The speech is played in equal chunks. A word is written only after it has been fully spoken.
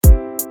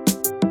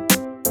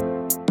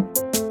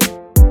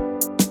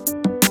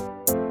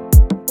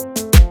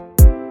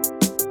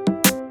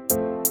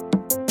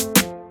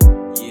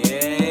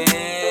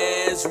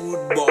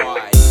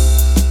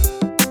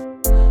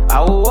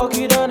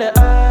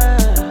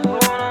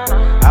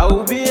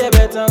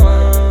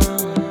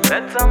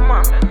better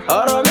man.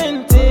 Oro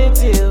minti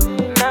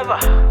Never.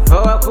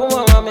 for a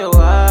kuma mami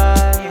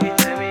why. Give it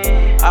to me.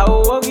 I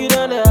will walk you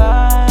down the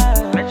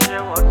aisle.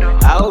 Mention what do.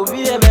 I will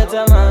be a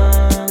better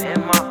man.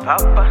 And my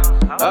papa.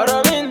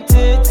 Oro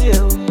minti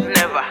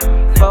Never.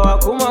 for a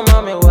kuma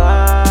mami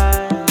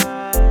why.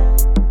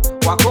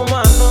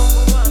 Wakuma no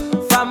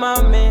fama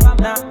me na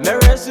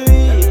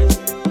meresui.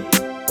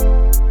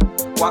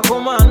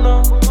 Wakuma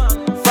no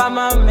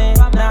fama me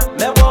na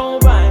mebo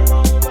ubai.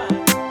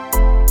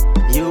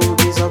 You'll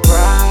be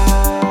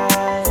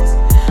surprised,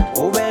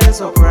 oh be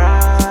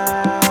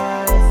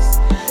surprised.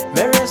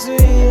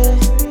 Meresui,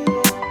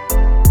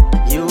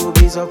 you'll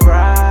be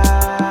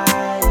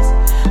surprised,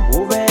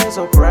 oh be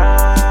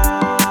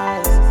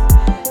surprised.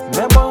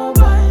 Mebo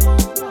ubai.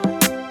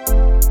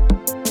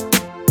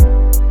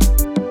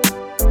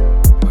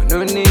 No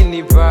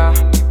need pa,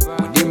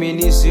 odi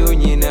minisi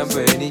onyina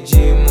bani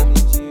jimu.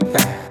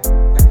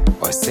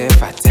 Ose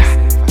fata,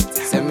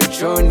 se me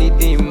troni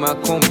di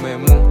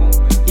makomemu.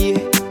 Yeah,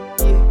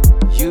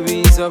 you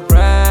be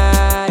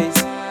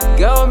surprised,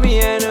 girl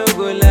me I no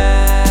go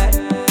lie.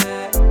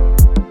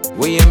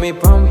 We me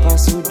pampa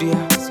sudia,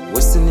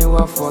 what's the new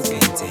for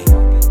kente?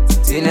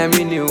 Tina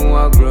me new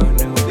grown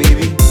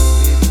baby.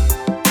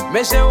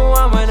 Me she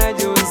woman I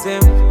do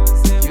them,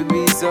 you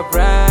be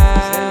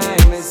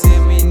surprised. Me say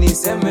me ni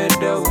se me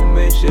do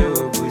me she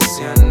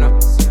obusiano.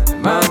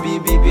 My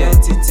baby be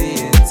entity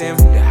and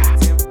temda.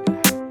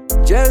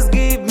 Just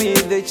give me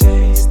the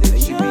chance,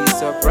 you be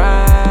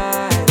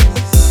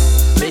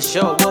surprised. Me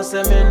show boss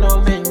a me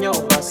no me nyo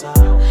basa.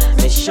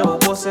 Me show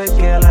boss a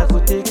girl I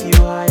could take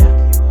you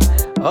higher.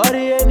 All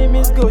the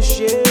enemies go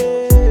share,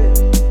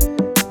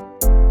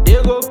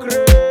 they go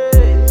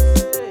crazy.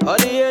 All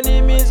the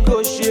enemies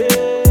go share.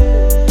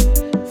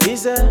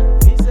 Visa,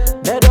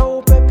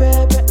 better pepe.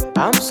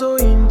 I'm so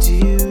into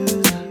you.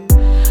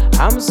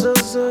 I'm so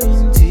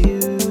into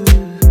you.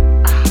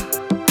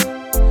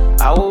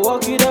 I will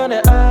walk you down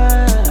the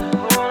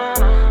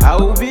aisle. I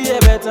will be a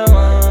better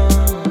man.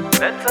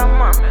 Better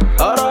man.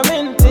 Oro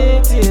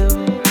minti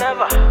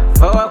Never.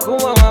 for a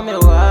kuma mami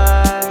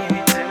why. Give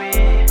it to me.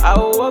 I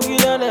will walk you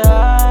down the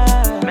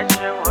aisle.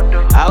 Mention what do.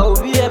 I will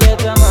be a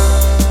better man.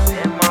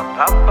 And my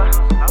papa.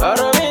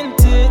 Oro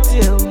minti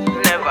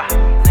Never.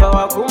 for a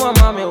kuma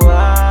mami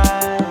why.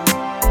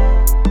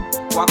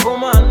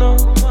 Wakuma no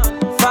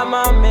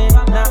fama me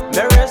na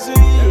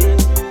meresui.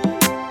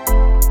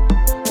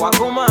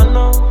 Wakuma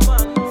no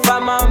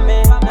fama me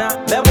na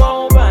mebo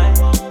ubai.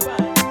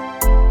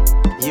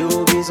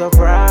 You'll be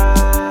surprised.